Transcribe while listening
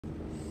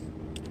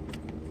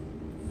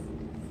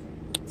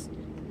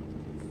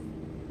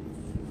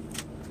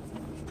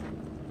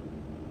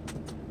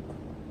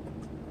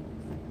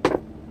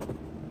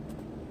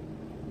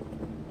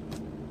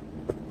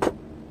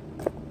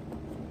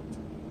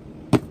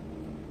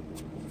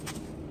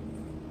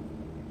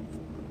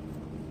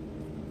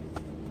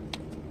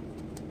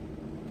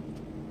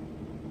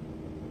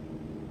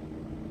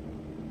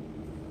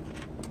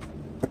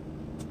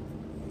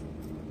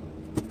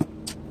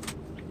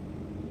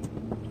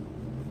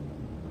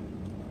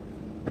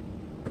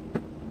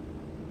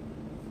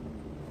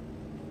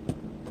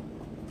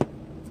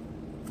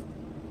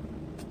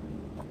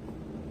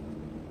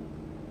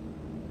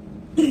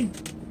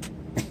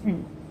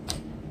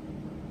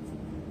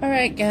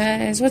Alright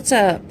guys, what's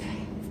up?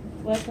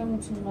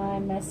 Welcome to my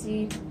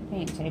messy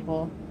paint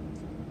table.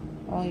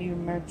 All you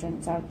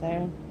merchants out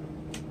there.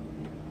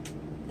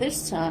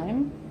 This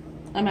time,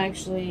 I'm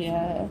actually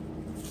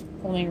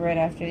filming right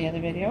after the other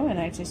video, and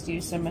I just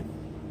used some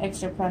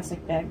extra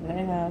plastic bag that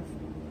I have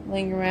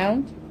laying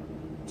around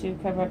to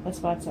cover up the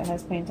spots that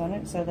has paint on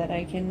it so that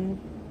I can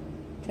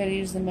try to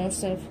use the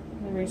most of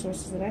the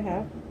resources that I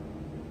have.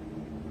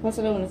 Plus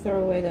I don't want to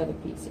throw away the other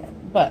piece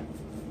yet, but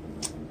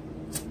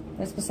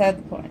that's beside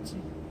the point.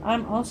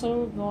 I'm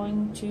also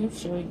going to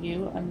show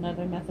you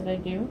another method I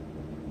do,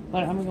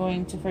 but I'm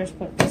going to first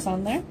put this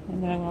on there,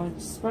 and then I'm going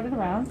to spread it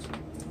around.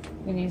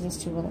 I'm going to use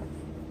this tool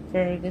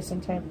for this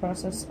entire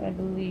process, I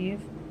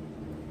believe.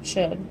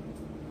 Should.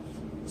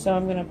 So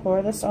I'm going to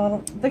pour this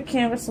on the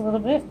canvas a little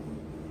bit.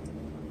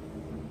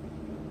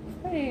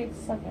 Pretty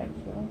suck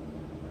actually.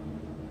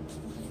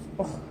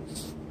 Oh.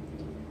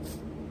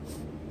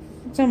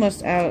 It's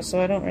almost out,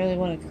 so I don't really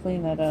want to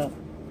clean that up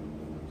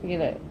to get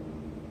it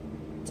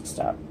to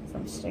stop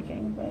from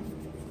sticking, but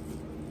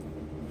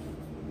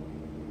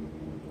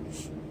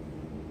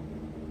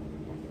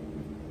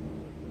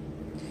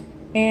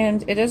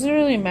and it doesn't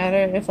really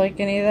matter if like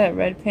any of that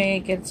red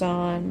paint gets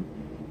on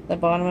the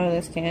bottom of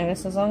this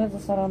canvas, as long as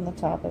it's not on the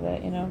top of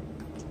it, you know.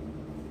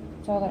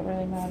 That's all that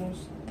really matters.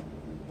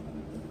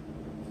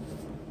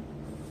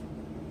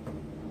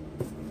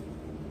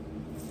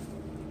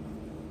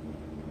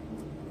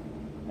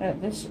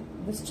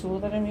 This tool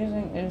that I'm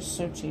using is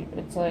so cheap.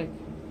 It's like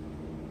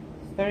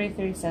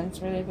 33 cents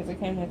really, because it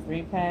came in a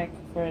 3-pack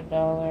for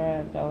 $1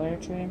 at Dollar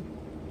Tree.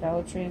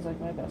 Dollar Tree is like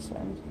my best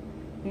friend.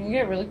 You can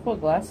get really cool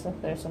glass stuff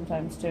there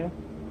sometimes too.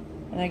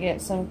 And I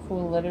get some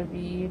cool letter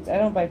beads. I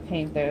don't buy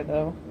paint there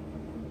though.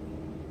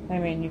 I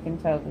mean, you can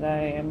tell that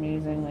I am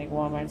using like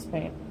Walmart's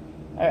paint.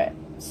 Alright,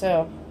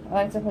 so I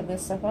like to put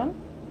this stuff on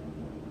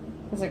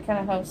because it kind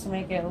of helps to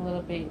make it a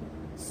little bit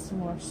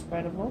more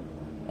spreadable.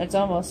 It's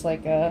almost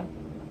like a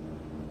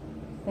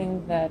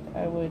thing that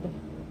I would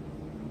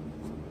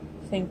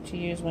think to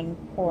use when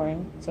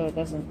pouring so it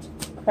doesn't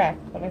crack,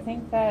 but I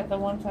think that the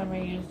one time I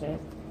used it,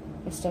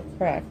 it still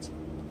cracked.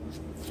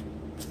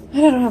 I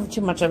don't have too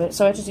much of it,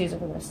 so I just use it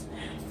for this,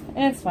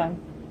 and it's fine.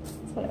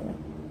 It's whatever.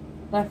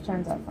 Life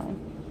turns out fine.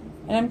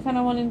 And I'm kind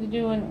of wanting to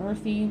do an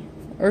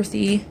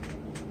earthy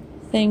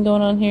thing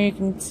going on here. You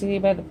can see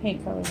by the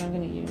paint colors I'm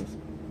going to use.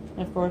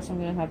 And of course I'm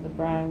going to have the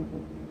brown,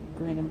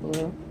 green, and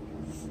blue.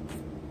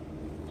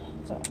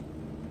 So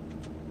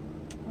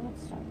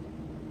let's start.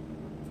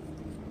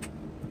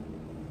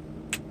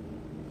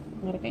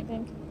 Another paint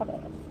thing. Pop that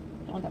up. I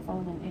don't want that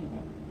falling in anywhere.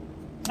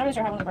 I'm not really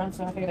sure how I want the brown,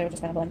 so I figured they would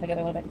just kind of blend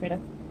together a little bit to create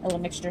a little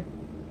mixture.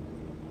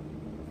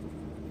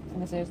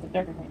 And this is the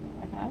darker paint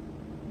I have.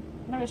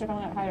 I'm not really sure if I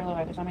want it higher or low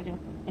either, so I might do,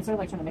 instead of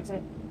like trying to mix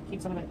it,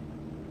 keep some of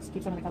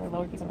the color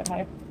lower, keep some of it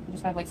higher, and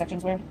just have like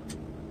sections where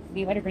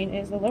the lighter green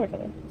is the lower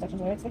color,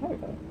 sections where it's the higher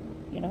color,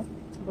 you know,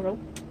 bro.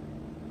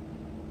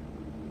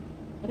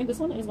 I think this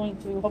one is going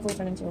to hopefully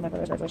turn into my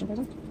brother's graduation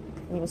present.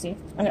 We will see.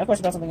 I mean, of course,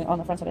 I got something on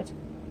the front of it.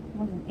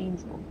 What an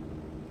angel.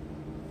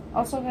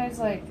 Also, guys,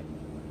 like,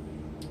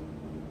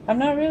 I'm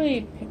not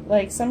really,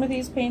 like, some of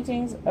these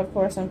paintings, of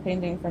course, I'm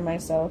painting for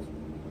myself,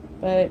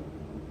 but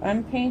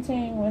I'm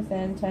painting with the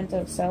intent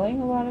of selling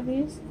a lot of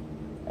these,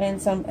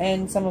 and some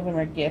of them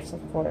are gifts,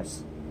 of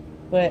course,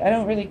 but I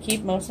don't really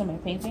keep most of my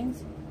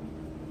paintings,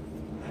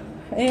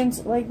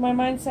 and, like, my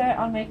mindset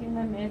on making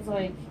them is,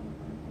 like,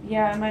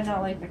 yeah, I might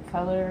not like the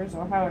colors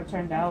or how it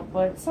turned out,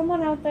 but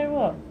someone out there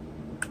will,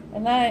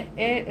 and that,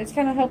 it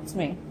kind of helps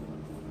me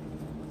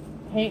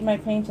hate my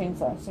paintings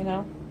less, you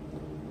know,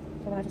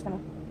 so then I just kind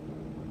of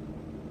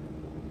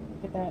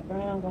get that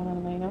brown going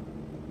on there, you know.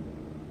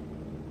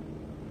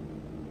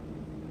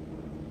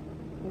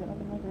 Get it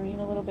up in the green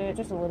a little bit,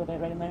 just a little bit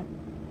right in there.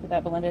 Get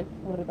that blended,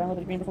 a little bit brown, a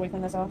little bit green before we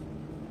clean this off.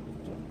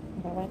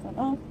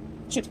 Oh,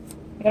 shoot.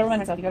 I gotta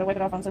remind myself, you gotta wipe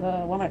it off onto the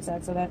Walmart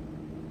sack so that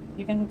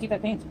you can keep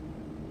that paint.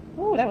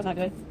 Ooh, that was not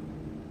good.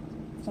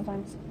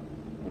 Sometimes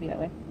it'll be that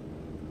way.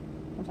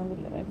 Sometimes it'll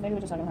be that way. Maybe we're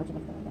just not gonna have too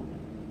much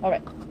fun.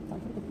 Alright.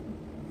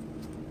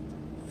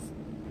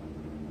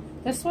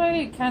 This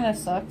way kind of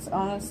sucks,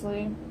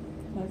 honestly,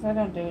 because I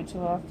don't do it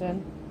too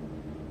often,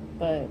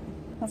 but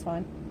that's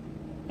fine.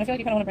 I feel like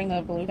you kind of want to bring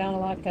the blue down a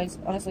lot because,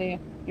 honestly,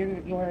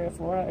 your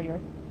flora or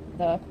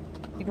the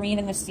green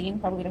in this scene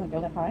probably doesn't go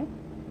that high,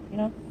 you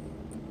know?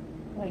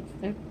 Like,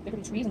 there could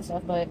be trees and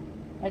stuff, but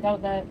I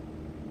doubt that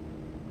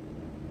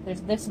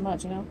there's this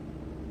much, you know?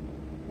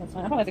 That's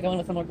fine. I'll probably have to go in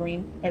with some more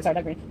green, or sorry,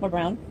 not green, more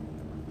brown.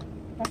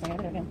 Okay, I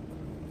did it again.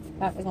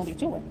 That is going to be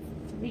 2 more.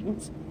 3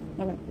 groups.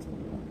 No, we're not.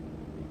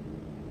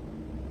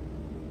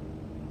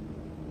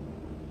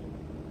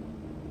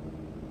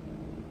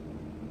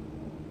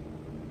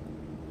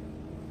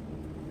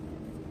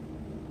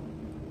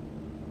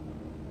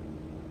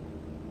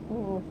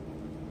 Ooh.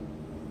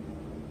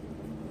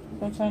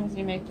 Sometimes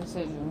you make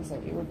decisions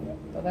that you regret,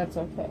 but that's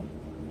okay.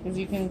 Because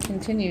you can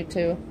continue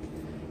to,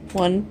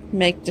 one,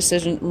 make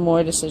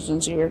more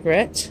decisions you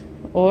regret,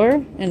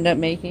 or end up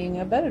making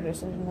a better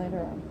decision later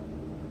on.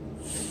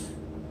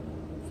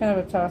 Kind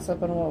of a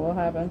toss-up on what will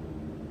happen.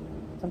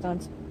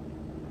 sometimes.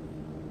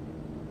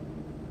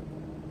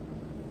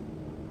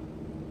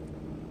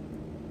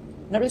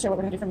 I'm not really sure what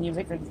we're going to do for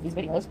music for these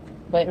videos,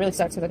 but it really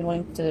sucks because I've been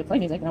wanting to play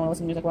music and I want to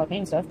listen to music while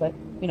painting stuff, but,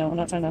 you know,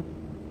 I'm trying to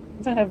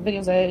have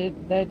videos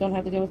that don't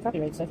have to deal with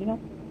copyright stuff, you know?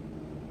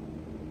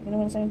 You know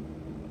what I'm saying?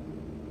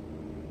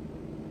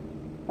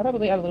 I'll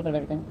probably add a little bit of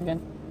everything,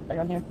 again, right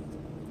around here.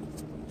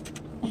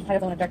 I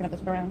definitely want to darken up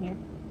this brown here.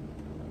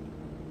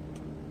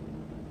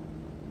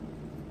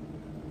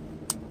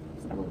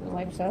 A little bit of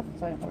lighter stuff,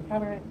 so I don't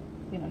overpower it.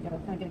 You know, you gotta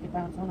kind of get a good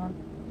balance going on.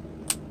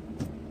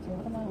 So,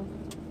 I don't know.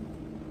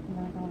 And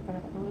then I want to cover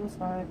up a little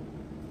spot.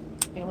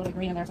 Get a little bit of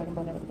green in there so I can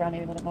blend it with the brown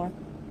maybe a little bit more.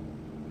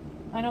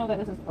 I know that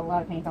this is a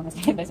lot of paint on this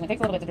canvas and it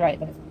takes a little bit to dry it,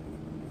 but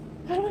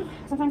I don't know.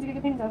 Sometimes you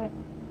get good paintings out of it.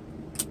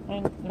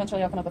 And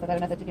eventually I'll come up with a better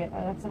method to get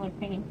similar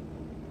painting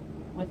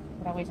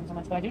without wasting so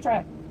much. But I do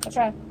try. Let's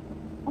try.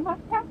 Oh my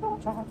God, I'll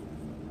try.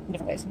 In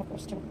different ways, of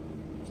course, to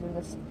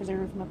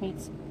preserve my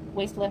paints.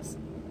 Waste less.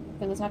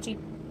 Because it's not cheap.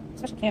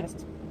 Especially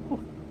canvases.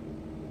 Whew.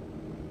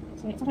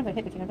 So sometimes I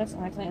hit the canvas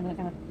on accident and then it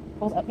kind of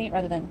pulls up paint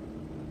rather than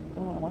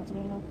doing what I want it to do,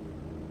 you know?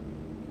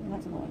 And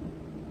that's annoying.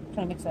 I'm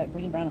trying to mix that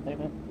green brown up there,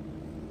 but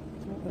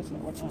it's not really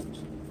going to work out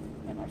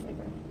in our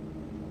favor.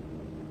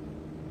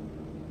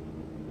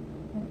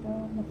 There we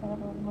go. Mix that up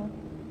a little more.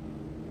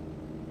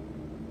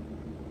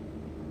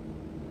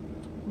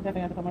 I'm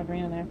definitely going to put more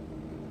green in there.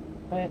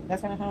 But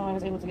that's kind of how I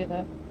was able to get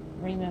the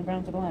green and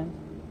brown to blend.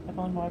 I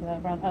pulling more of the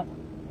brown up.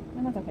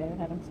 And that's okay, it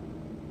happens.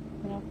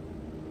 You know?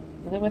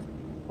 You live with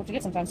what you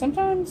get sometimes.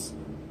 Sometimes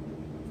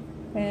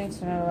paintings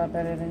turn out a lot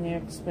better than you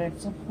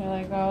expect. You're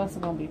like, oh, this is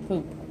going to be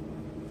poop.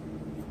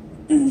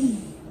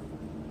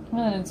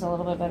 Well, then it's a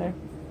little bit better.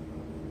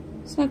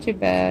 It's not too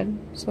bad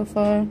so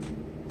far.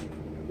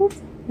 Whoop.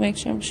 Make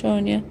sure I'm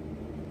showing you.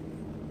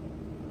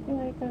 I feel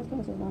like this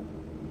is not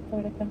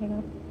covered up something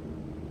else.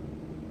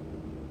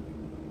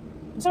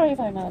 I'm sorry if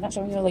I'm not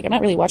showing you. Like, I'm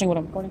not really watching what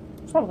I'm recording.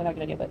 It's probably not a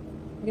good idea, but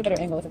I'll get a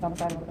better angle if it's on the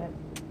side a little bit.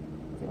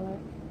 I feel like.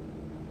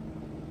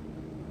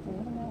 I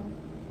don't know.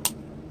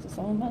 There's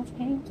so much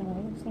paint and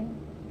everything.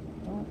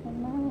 Don't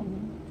come on.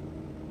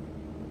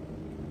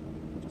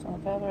 I just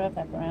want to cover up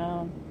that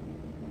brown.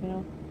 You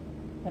know?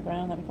 That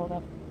brown that we pulled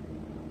up.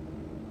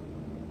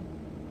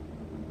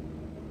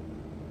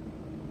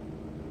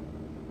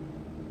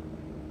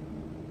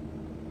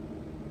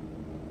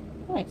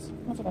 Nice.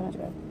 Not so bad, not too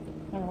bad.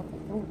 I don't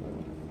know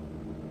what.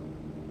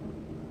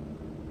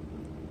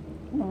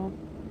 No.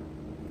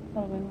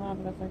 Probably not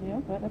the best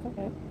idea, but that's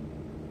okay.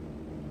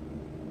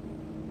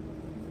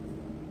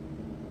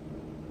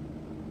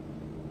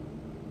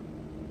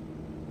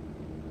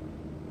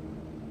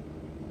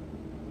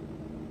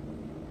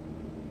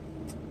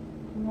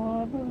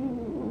 More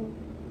blue.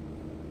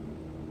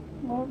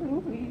 More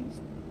blue,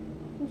 please.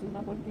 This is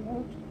not working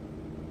out.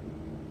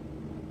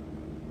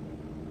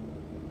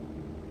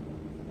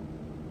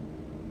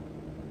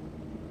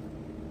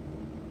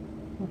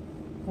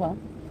 Well,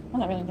 I'm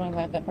not really enjoying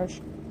that harsh.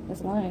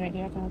 This line right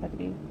here, I kind of want that to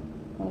be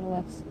a little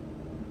less,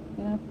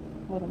 you know,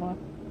 a little more.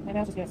 Maybe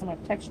I'll just get some more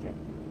texture,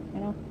 you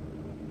know,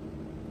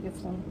 give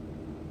some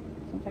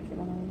texture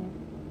going on in there.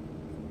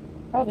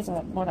 Probably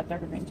some more like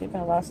darker green too.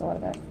 Kind of lost a lot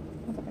of that.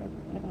 That's okay.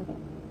 I'm gonna put a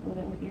little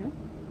bit over here.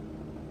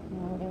 And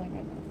a little bit like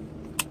right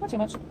now. Not too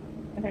much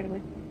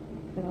comparatively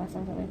to the last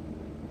ones that we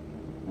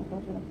went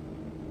closer to.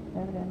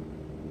 There it is.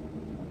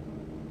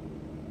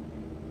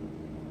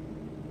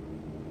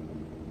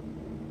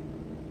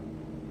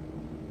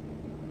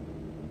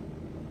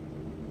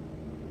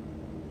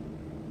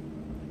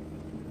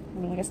 I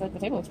mean, I guess the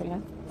table looks pretty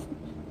nice.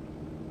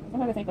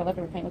 Sometimes I think the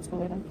leftover paint looks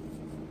cooler than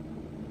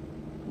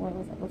what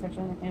it looks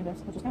actually on the canvas,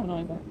 which is kind of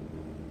annoying, but...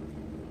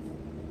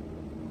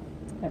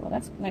 Okay, well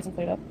that's nice and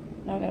cleared up.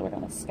 Now we gotta work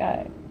on the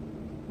sky.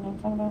 You know what I'm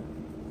talking about?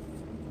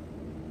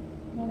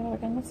 Now we gotta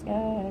work on the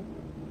sky.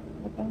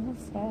 Work on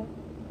the sky.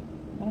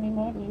 I need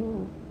more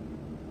blue.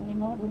 I need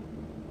more blue.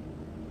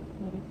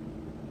 Maybe.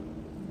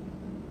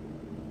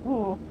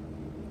 Ooh.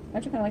 I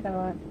actually kinda like that a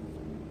lot.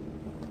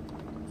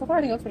 So far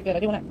I think it looks pretty good. I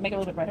do want to make it a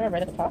little bit brighter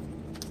right at the top.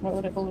 More a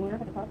little bit bluer at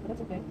the top, but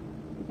that's okay.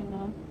 You can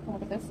come up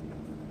with this.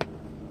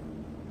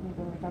 Let me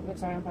go over the top of it.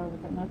 Sorry, I'm probably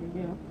cutting off your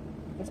view.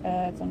 Just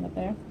add some up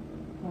there.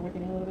 I'm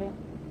working it a little bit.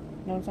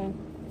 You know what I'm saying?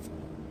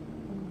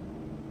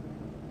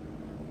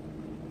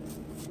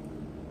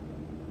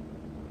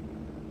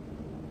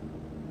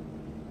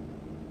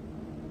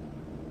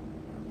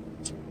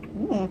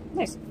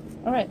 Nice.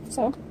 Alright,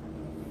 so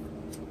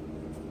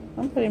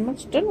I'm pretty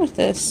much done with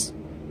this.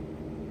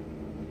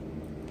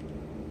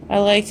 I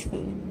like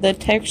the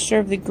texture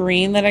of the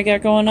green that I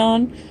got going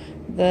on.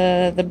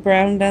 The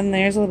brown down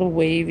there is a little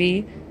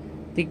wavy.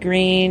 The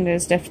green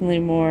is definitely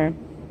more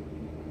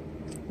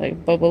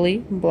like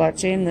bubbly and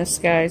blotchy, and the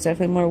sky is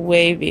definitely more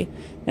wavy.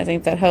 I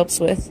think that helps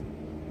with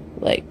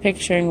like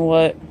picturing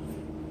what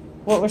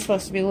we're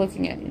supposed to be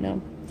looking at, you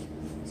know.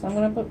 So I'm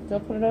gonna go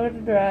put it over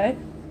to dry.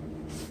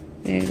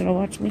 And you're gonna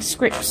watch me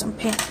scrape some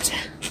paint.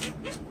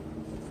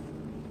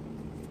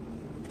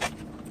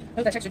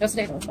 Oh, that texture does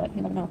stay though, but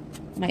you never know.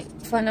 It might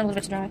flatten out a little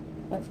bit to dry.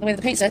 But the way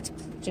the paint sets,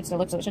 it should still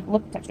look so. It should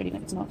look textured even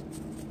if it's not.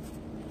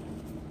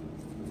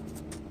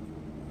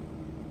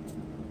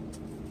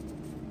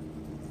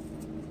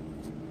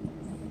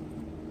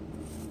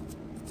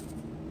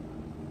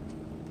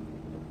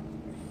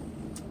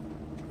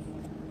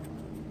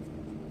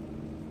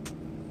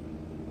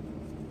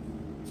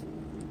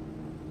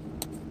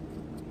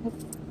 Oh,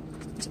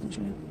 let me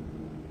show you.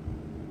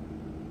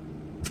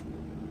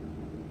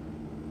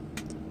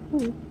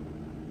 Ooh.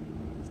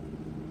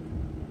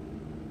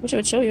 Wish I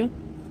would show you.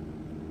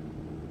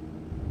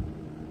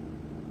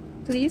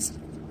 Please.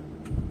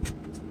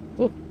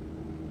 Oh.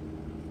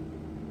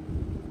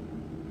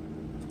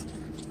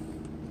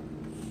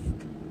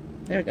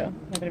 There we go.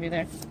 I'm gonna be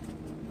there.